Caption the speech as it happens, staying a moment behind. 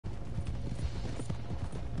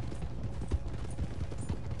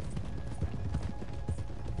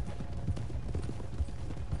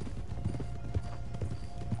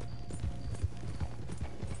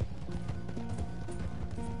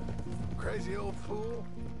crazy old fool.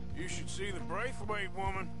 You should see the Braithwaite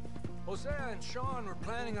woman. Hosea and Sean were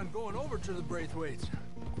planning on going over to the Braithwaites.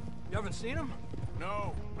 You haven't seen them?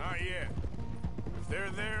 No, not yet. If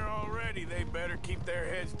they're there already, they better keep their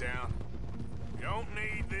heads down. You don't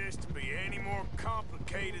need this to be any more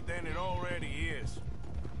complicated than it already is.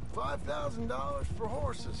 $5,000 for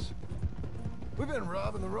horses. We've been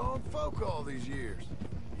robbing the wrong folk all these years.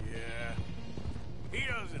 Yeah, he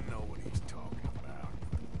doesn't know what he's talking about.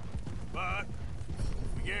 But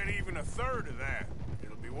if we get even a third of that,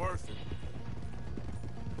 it'll be worth it.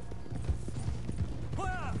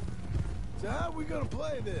 So how are we gonna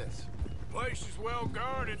play this? The place is well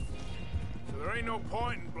guarded, so there ain't no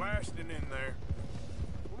point in blasting in there.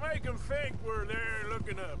 We'll make them think we're there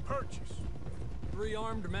looking to purchase. 3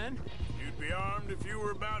 armed men? You'd be armed if you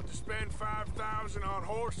were about to spend 5,000 on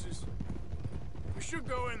horses. We should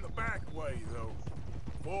go in the back way, though.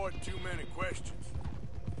 Avoid too many questions.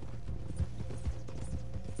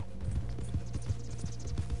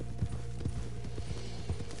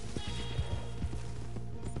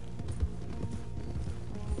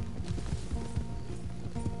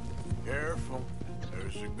 Careful.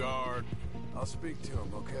 There's a guard. I'll speak to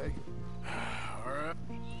him, okay? All right.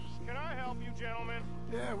 Can I help you, gentlemen?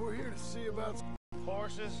 Yeah, we're here to see about...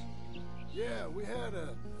 Horses? Yeah, we had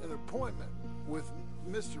an appointment with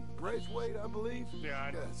Mr. Braithwaite, I believe. Yeah,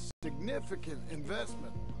 I know. A significant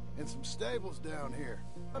investment in some stables down here.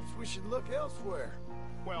 Perhaps we should look elsewhere.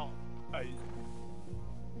 Well,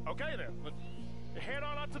 okay then. Let's head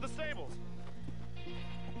on up to the stables.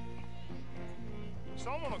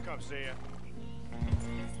 Someone will come see you.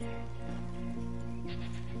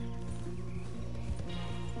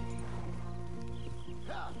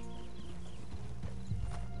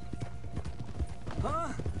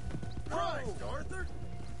 Huh? Christ, Arthur!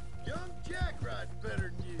 Young Jack rides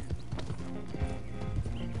better than you.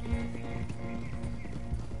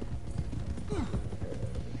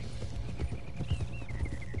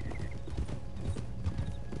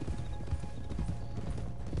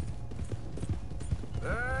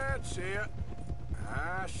 That's it.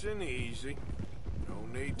 Nice and easy. No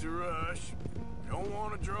need to rush. Don't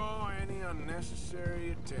want to draw any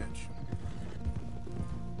unnecessary attention.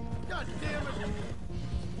 God damn it!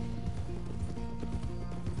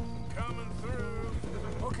 Coming through.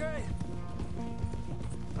 Okay.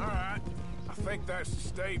 All right. I think that's the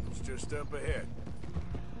stables just up ahead.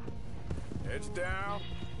 Heads down.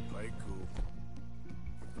 Play cool.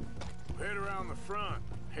 Head around the front.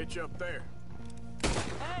 Hitch up there.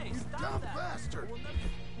 Hey, stop Dumb that! bastard!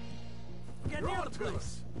 Get near the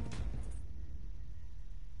place!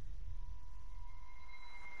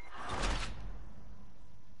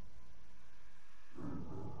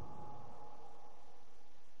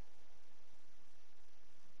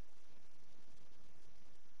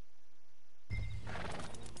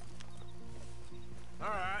 All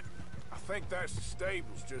right. I think that's the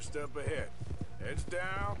stables just up ahead. Heads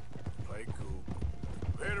down. Play cool.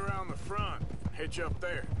 Head around the front. Hitch up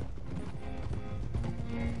there.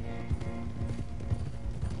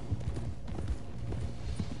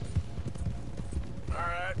 All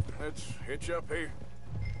right, let's hitch up here.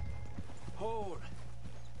 Hold.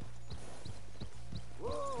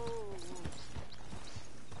 Whoa!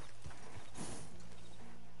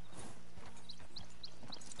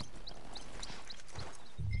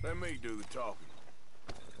 Let me do the talking.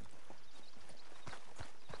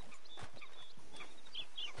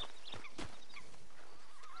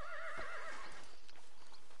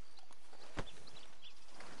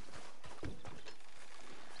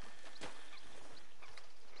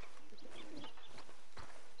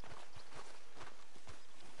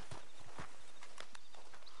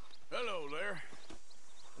 Hello there.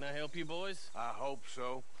 Can I help you, boys? I hope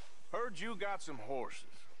so. Heard you got some horses.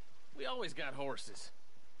 We always got horses.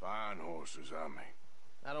 Fine horses, I mean.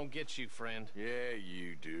 I don't get you, friend. Yeah,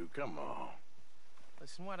 you do. Come on.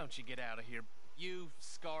 Listen, why don't you get out of here? You,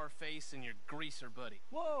 Scarface, and your greaser buddy.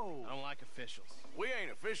 Whoa! I don't like officials. We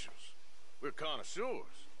ain't officials. We're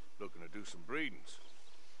connoisseurs, looking to do some breedings.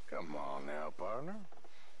 Come on now, partner.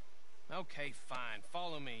 Okay, fine.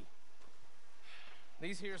 Follow me.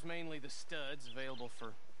 These here's mainly the studs available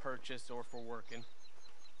for purchase or for working.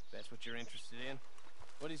 If that's what you're interested in.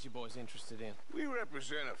 What is you boys interested in? We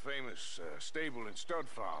represent a famous stable and stud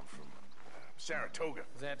farm from Saratoga.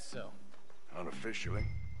 Is that so? Unofficially.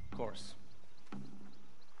 Of course.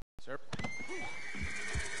 Sir?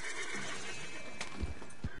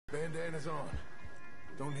 Bandana's on.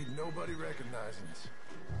 Don't need nobody recognizing us.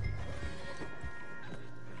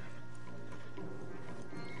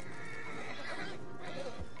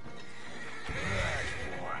 Relax,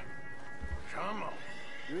 boy. Come on.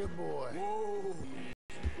 You Good boy. Whoa!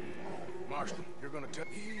 Marston, you're gonna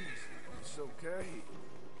Easy. It's okay.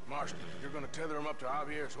 Marston, you're gonna tether him up to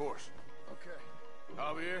Javier's horse. Okay.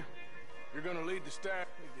 Javier, you're gonna lead the staff.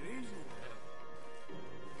 Take it easy.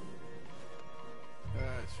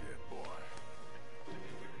 That's it, boy.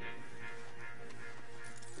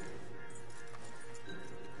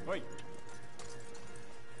 Wait.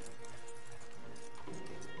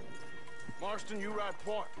 Marston, you ride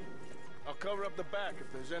point. I'll cover up the back.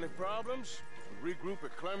 If there's any problems, we'll regroup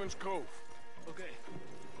at Clemens Cove. Okay.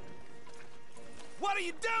 What are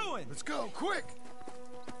you doing? Let's go, quick!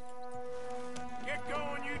 Get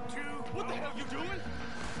going, you two! What the hell you doing?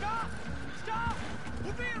 Stop! Stop!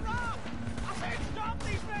 We're being robbed! I said stop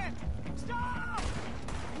these men! Stop!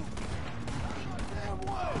 Damn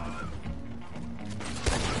way!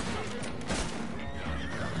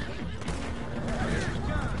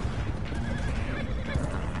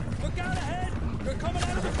 Look out ahead! They're coming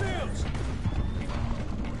out of the fields!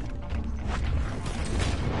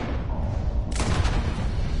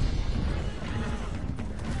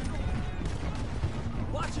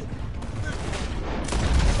 Watch it!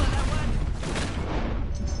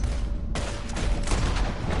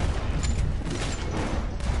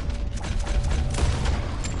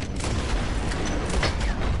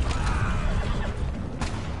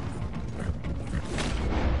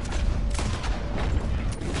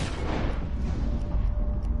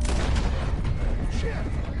 Shit!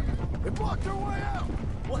 They blocked our way out!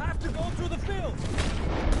 We'll have to go through the fields!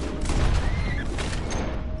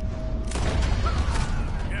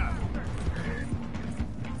 Yeah.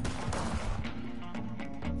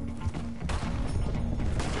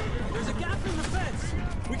 There's a gap in the fence!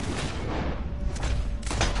 We can...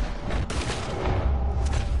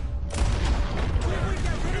 See if we can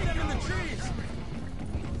get rid of them in the trees!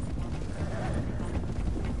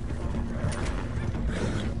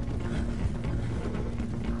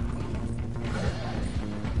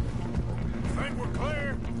 Think we're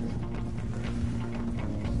clear?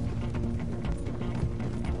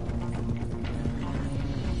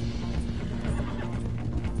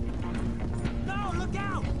 No, look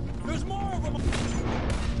out! There's more of them!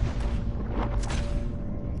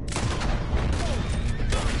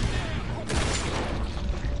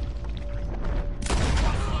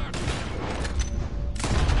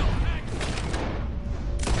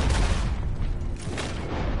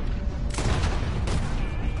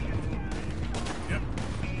 Yep.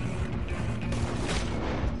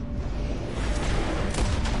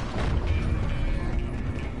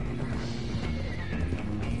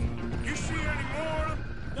 You see any more of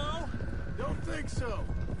them? No? Don't think so.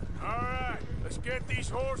 All right, let's get these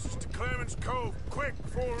horses to Clemens Cove quick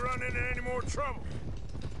before we run into any more trouble.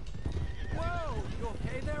 Whoa! You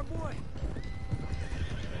okay there, boy?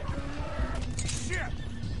 Shit!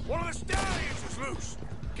 One of the stallions is loose.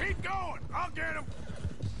 Keep going. I'll get him.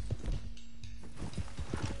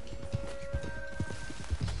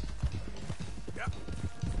 Yep.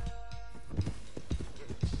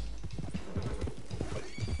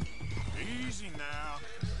 Easy now.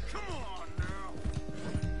 Come on now.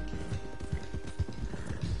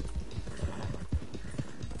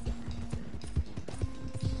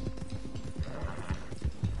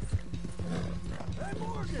 Hey,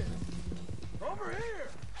 Morgan! Over here!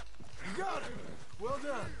 You got it! Well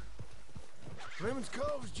done. Clemens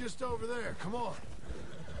Cove's just over there. Come on.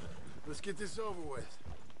 Let's get this over with.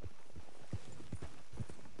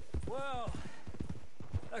 Well,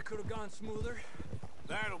 that could have gone smoother.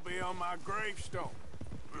 That'll be on my gravestone.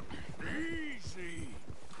 Easy.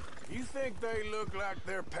 You think they look like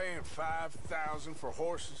they're paying $5,000 for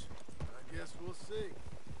horses? I guess we'll see.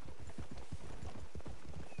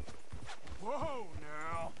 Whoa,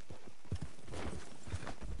 now.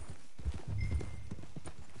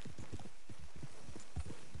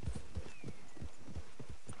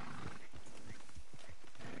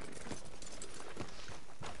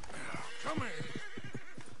 Come here.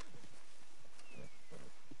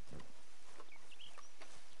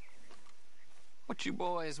 What you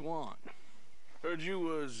boys want? Heard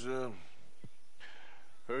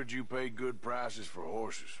you pay good prices for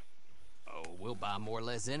horses. Oh, we'll buy more or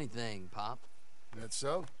less anything, Pop. That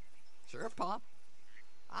so? Sure, Pop.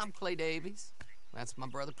 I'm Clay Davies. That's my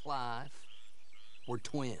brother Clive. We're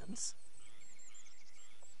twins.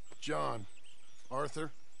 John,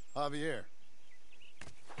 Arthur, Javier.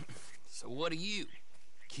 So what are you?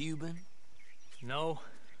 Cuban? No,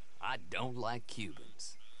 I don't like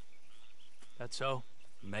Cubans. that's so.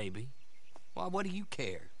 Maybe. Why, what do you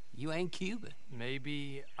care? You ain't Cuban.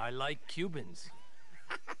 Maybe I like Cubans.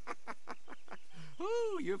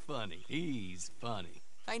 Ooh, you're funny. He's funny.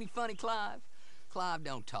 Ain't he funny, Clive? Clive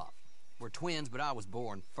don't talk. We're twins, but I was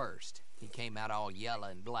born first. He came out all yellow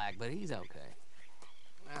and black, but he's okay.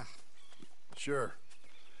 Sure.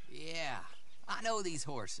 Yeah, I know these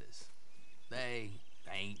horses. They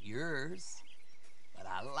ain't yours, but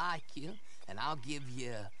I like you, and I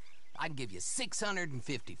can give you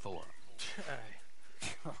 650 for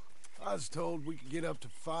them. I was told we could get up to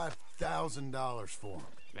 $5,000 for him.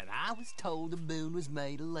 And I was told the moon was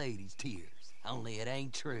made of ladies' tears. Only it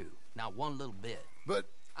ain't true. Not one little bit. But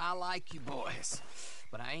I like you boys,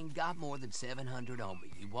 but I ain't got more than 700 on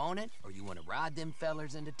me. You want it, or you want to ride them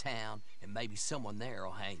fellers into town, and maybe someone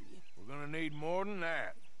there'll hang you? We're gonna need more than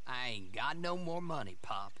that. I ain't got no more money,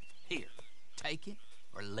 Pop. Here, take it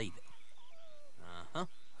or leave it. Uh-huh.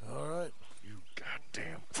 all right. You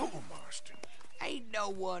goddamn fool, Marston. Ain't no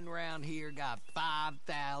one round here got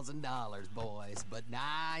 $5,000, boys, but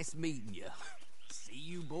nice meeting you. See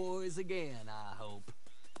you boys again, I hope.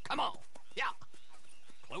 Come on, yeah.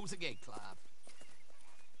 Close the gate, Clive.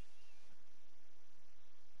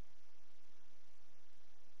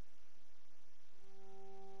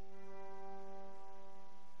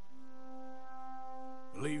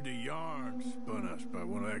 Believed a yarn spun us by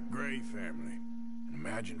one of that Gray family, and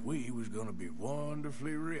imagined we was gonna be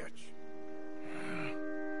wonderfully rich.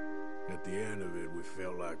 At the end of it, we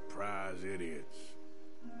felt like prize idiots.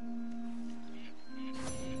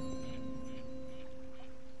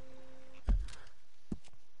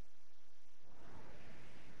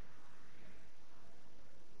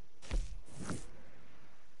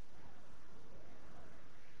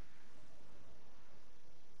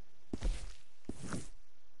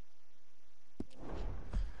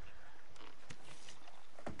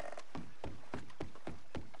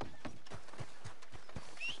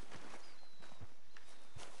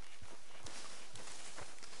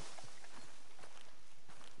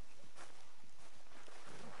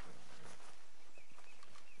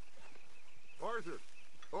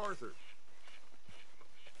 Arthur.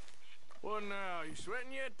 What now? You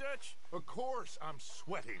sweating yet, Dutch? Of course I'm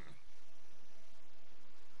sweating.